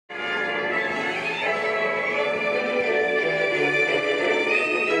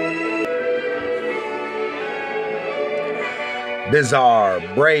Bizarre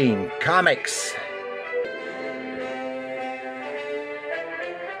Brain Comics.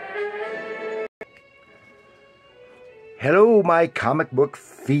 Hello, my comic book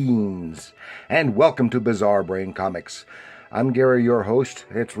fiends, and welcome to Bizarre Brain Comics. I'm Gary, your host.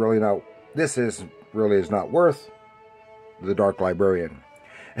 This really is not worth the Dark Librarian.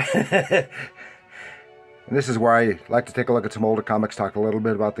 And this is where I like to take a look at some older comics, talk a little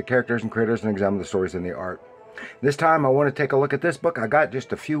bit about the characters and creators, and examine the stories and the art. This time I want to take a look at this book I got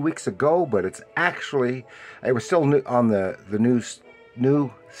just a few weeks ago, but it was still new on the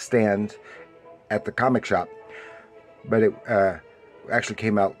new stand at the comic shop, but it actually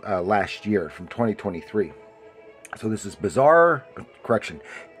came out last year, from 2023. So this is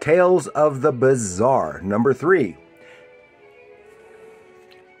Tales of the Bizarre, number 3.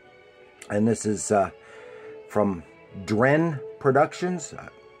 And this is from Dren Productions.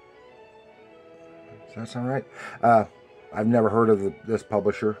 Does that sound right? I've never heard of this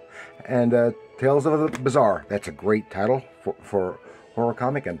publisher. And Tales of the Bizarre. That's a great title for horror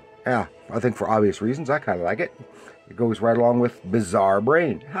comic. And yeah, I think for obvious reasons, I kind of like it. It goes right along with Bizarre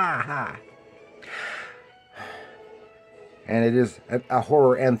Brain. Ha ha. And it is a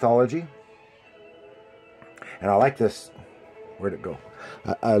horror anthology. And I like this. Where'd it go?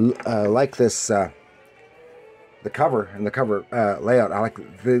 I like this, the cover and the cover layout. I like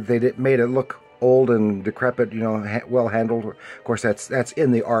they made it look old and decrepit, well handled. Of course, that's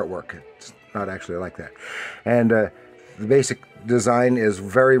in the artwork. It's not actually like that. And the basic design is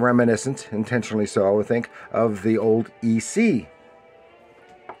very reminiscent, intentionally so, I would think, of the old EC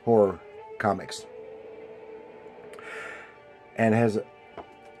horror comics. And has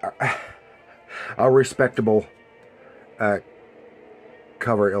a respectable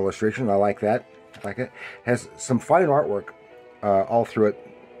cover illustration. I like that. Has some fine artwork all through it.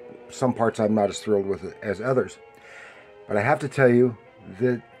 Some parts I'm not as thrilled with it as others, but I have to tell you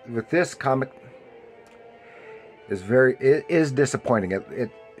that with this comic it is disappointing.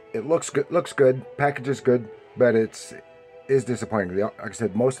 It looks good, package is good, but is disappointing. Like I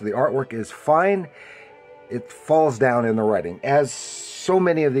said, most of the artwork is fine. It falls down in the writing, as so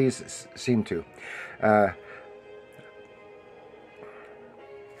many of these seem to.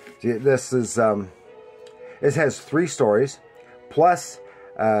 This has 3 stories plus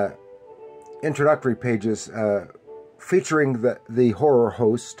introductory pages featuring the horror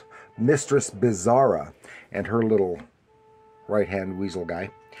host Mistress Bizarra and her little right-hand weasel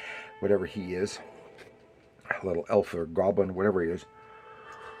guy, whatever he is, a little elf or goblin, whatever he is.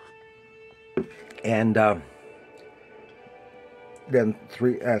 And then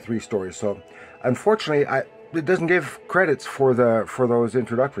three stories. So unfortunately, it doesn't give credits for those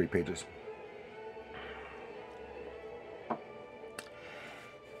introductory pages.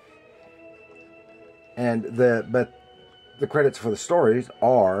 But the credits for the stories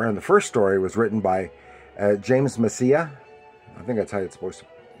are, and the first story was written by James Messia. I think that's how you're supposed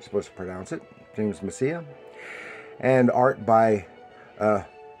to pronounce it, James Messia, and art by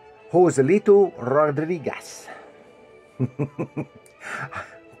Joselito Rodriguez.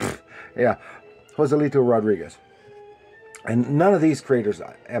 Yeah, Joselito Rodriguez. And none of these creators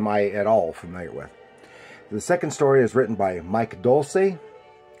am I at all familiar with. The second story is written by Mike Dulce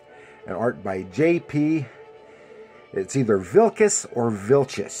and art by J.P. It's either Vilcus or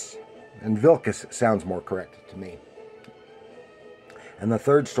Vilchis. And Vilcus sounds more correct to me. And the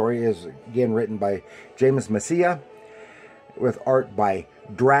third story is again written by James Messia with art by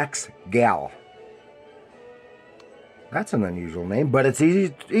Drax Gal. That's an unusual name, but it's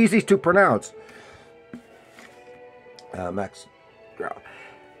easy to pronounce. Max Gal.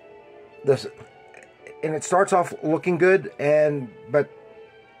 And it starts off looking good, but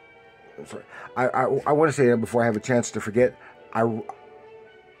I'm sorry. I want to say that before I have a chance to forget.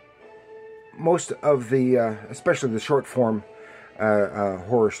 Most of the, especially the short form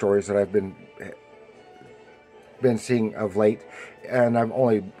horror stories that I've been seeing of late, and I've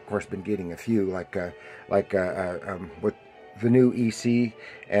only, of course, been getting a few, like with the new EC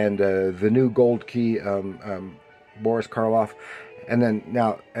and the new Gold Key, Boris Karloff,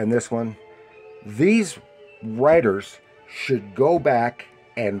 and this one. These writers should go back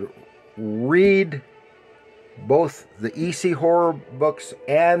and read both the EC horror books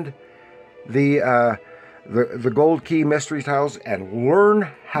and the Gold Key mystery titles and learn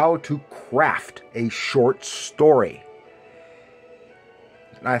how to craft a short story.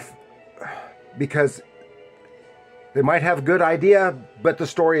 Because they might have a good idea, but the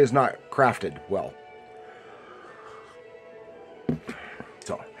story is not crafted well.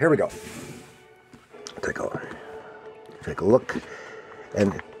 So here we go. Take a look,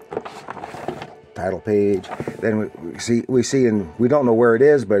 and title page. Then we see, and we don't know where it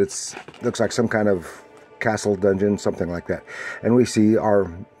is, but looks like some kind of castle dungeon, something like that. And we see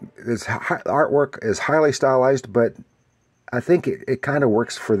this artwork is highly stylized, but I think it kind of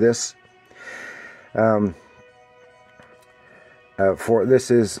works for this.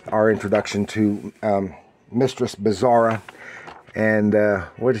 This is our introduction to Mistress Bizarra, and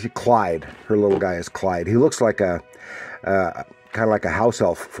what is she? Clyde. Her little guy is Clyde. He looks like kind of like a house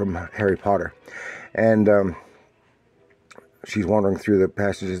elf from Harry Potter, and she's wandering through the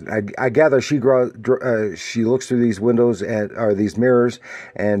passages. I gather she looks through these windows or these mirrors,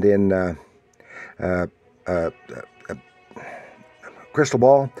 and in crystal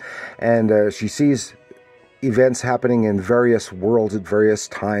ball, and she sees events happening in various worlds at various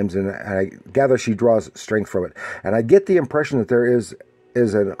times, and I gather she draws strength from it. And I get the impression that there is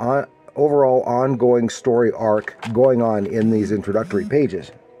an overall ongoing story arc going on in these introductory pages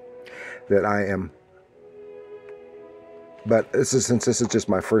that I am. But since this is just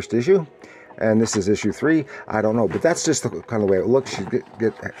my first issue, and this is issue 3, I don't know. But that's just the kind of way it looks. She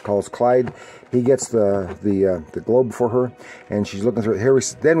calls Clyde. He gets the globe for her, and she's looking through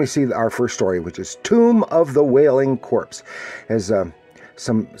it. Then we see our first story, which is Tomb of the Wailing Corpse. Has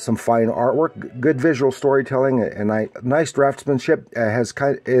some fine artwork, good visual storytelling, and nice draftsmanship.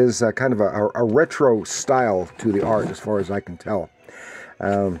 Is kind of a retro style to the art, as far as I can tell.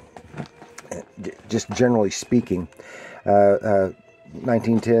 Just generally speaking.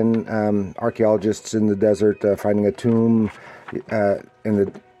 1910, archaeologists in the desert finding a tomb in the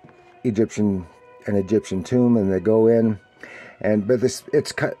Egyptian tomb, and they go in, but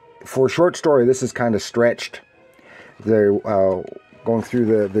for a short story, this is kind of stretched. They're going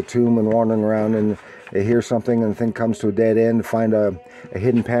through the tomb and wandering around, and they hear something, and the thing comes to a dead end, find a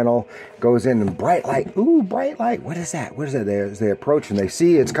hidden panel, goes in, and bright light. Ooh, bright light. What is that? What is that? As they approach, and they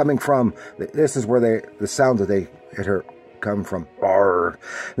see it's coming from, this is where the sound that they heard come from. Arr.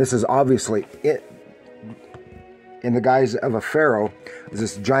 This is obviously it. In the guise of a pharaoh,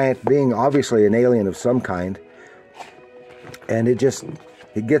 this giant being, obviously an alien of some kind, and it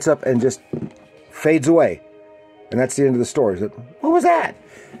gets up and just fades away, and that's the end of the story. What was that?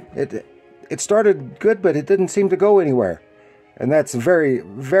 It started good, but it didn't seem to go anywhere, and that's a very,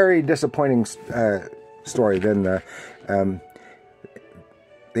 very disappointing story. Then the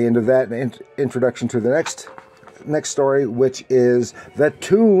end of that, introduction to the next story, which is The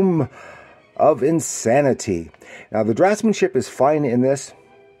Tomb of Insanity. Now, the draftsmanship is fine in this.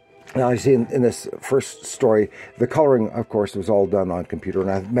 Now, I see in this first story, the coloring, of course, was all done on computer, and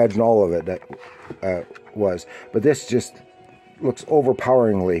I imagine all of it was. But this just looks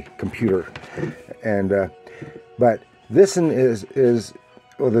overpoweringly computer. And but this one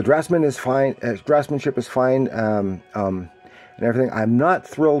the draftsmanship is fine. And everything. I'm not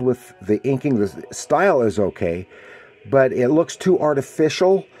thrilled with the inking. The style is okay, but it looks too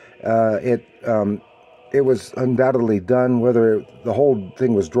artificial. It was undoubtedly done, whether the whole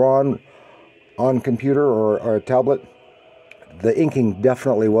thing was drawn on computer or a tablet. The inking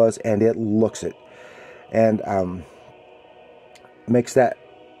definitely was, and it looks it, and makes that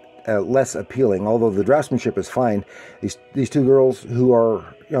less appealing. Although the draftsmanship is fine. These two girls, who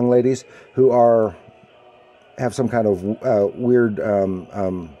are young ladies, who have some kind of weird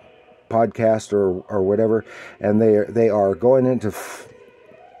podcast or whatever, and they are going in to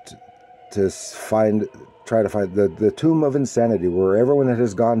try to find the Tomb of Insanity, where everyone that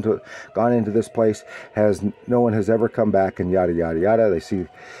has gone into this place no one has ever come back, and yada yada yada. They're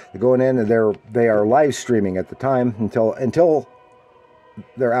going in, and they are live streaming at the time until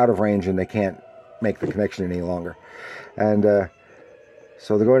they're out of range and they can't make the connection any longer, and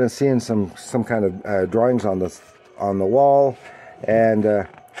so they're going and seeing some kind of drawings on the wall, and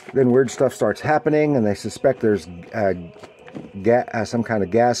then weird stuff starts happening, and they suspect there's some kind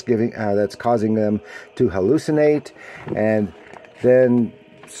of gas that's causing them to hallucinate, and then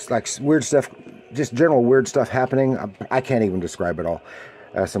like weird stuff, just general weird stuff happening. I can't even describe it all.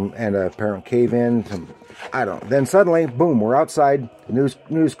 And a apparent cave in. I don't know. Then suddenly, boom! We're outside.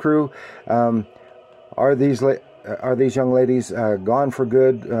 News crew. Are these young ladies gone for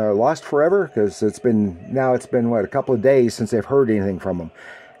good, lost forever? Because it's been what, a couple of days since they've heard anything from them,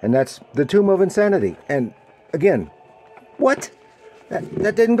 and that's the Tomb of Insanity. And again, what?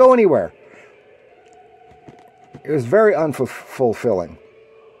 That didn't go anywhere. It was very unfulfilling.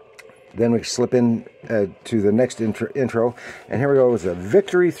 Then we slip in to the next intro, and here we go. It's a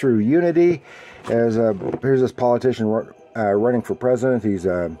victory through unity. Here's this politician running for president. He's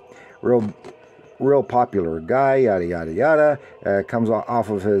a real popular guy. Yada yada yada. Comes off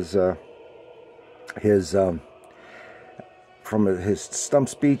of his from his stump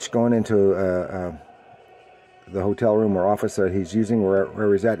speech going into the hotel room or office that he's using,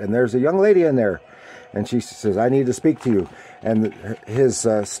 where he's at, and there's a young lady in there, and she says, "I need to speak to you." And his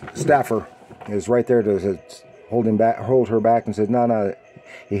staffer is right there to hold her back, and says, "No, no."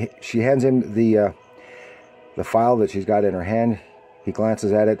 She hands him the file that she's got in her hand. He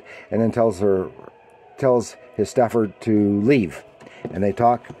glances at it, and then tells his staffer to leave. And they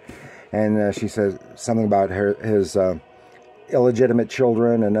talk, and she says something about his illegitimate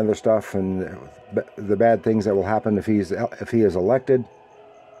children and other stuff, and the bad things that will happen if he is elected.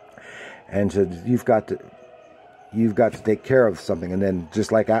 And said, you've got to take care of something. And then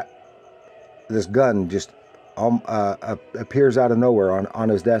just like this gun just appears out of nowhere on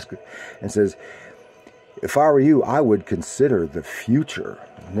his desk, and says, "If I were you, I would consider the future."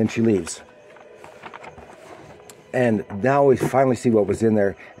 And then she leaves. And now we finally see what was in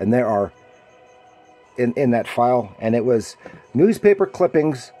there. And there are, in that file, and it was newspaper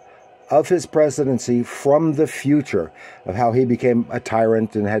clippings of his presidency from the future, of how he became a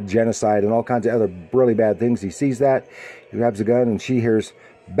tyrant and had genocide and all kinds of other really bad things. He sees that, he grabs a gun, and she hears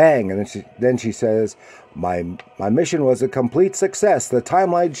bang, and then she says, my mission was a complete success. The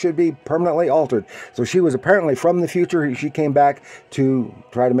timeline should be permanently altered. So she was apparently from the future. She came back to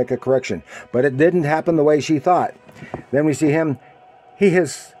try to make a correction, but it didn't happen the way she thought. Then we see him. He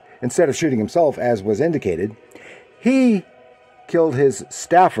has, instead of shooting himself, as was indicated, he killed his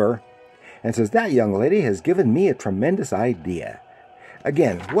staffer, and says, "That young lady has given me a tremendous idea."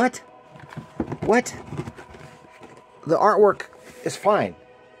 Again, what? The artwork is fine.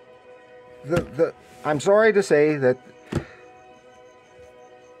 I'm sorry to say that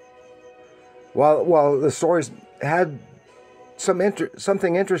while the stories had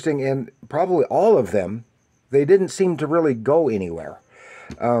something interesting in probably all of them, they didn't seem to really go anywhere.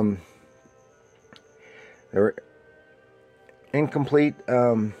 They were incomplete.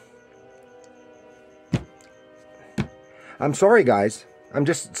 I'm sorry, guys. I'm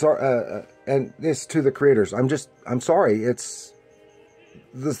just sorry, and this to the creators. I'm sorry. It's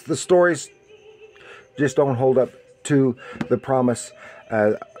the stories just don't hold up to the promise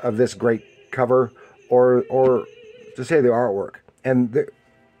of this great cover, or to say the artwork. And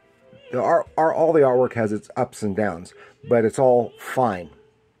all the artwork has its ups and downs, but it's all fine.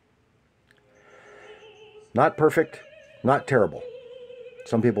 Not perfect, not terrible.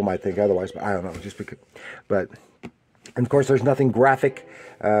 Some people might think otherwise, but I don't know. Just because, and of course, there's nothing graphic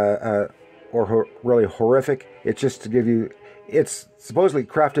or really horrific. It's just to give you. It's supposedly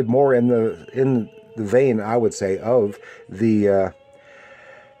crafted more in the vein, I would say, of the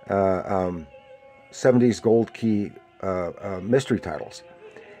 70s gold key mystery titles,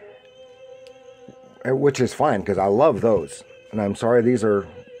 which is fine because I love those. And I'm sorry, these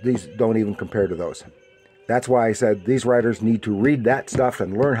don't even compare to those. That's why I said these writers need to read that stuff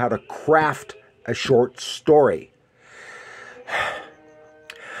and learn how to craft a short story.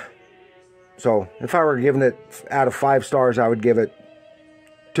 So if I were giving it out of 5 stars, I would give it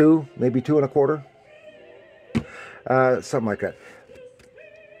 2, maybe 2 1/4. Something like that.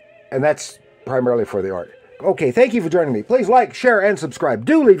 And that's primarily for the art. Okay, thank you for joining me. Please like, share, and subscribe.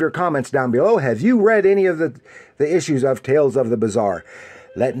 Do leave your comments down below. Have you read any of the issues of Tales of the Bizarre?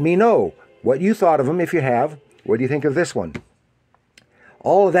 Let me know what you thought of them if you have. What do you think of this one?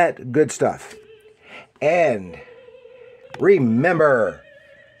 All of that good stuff. And remember,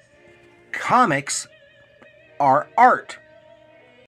 comics are art.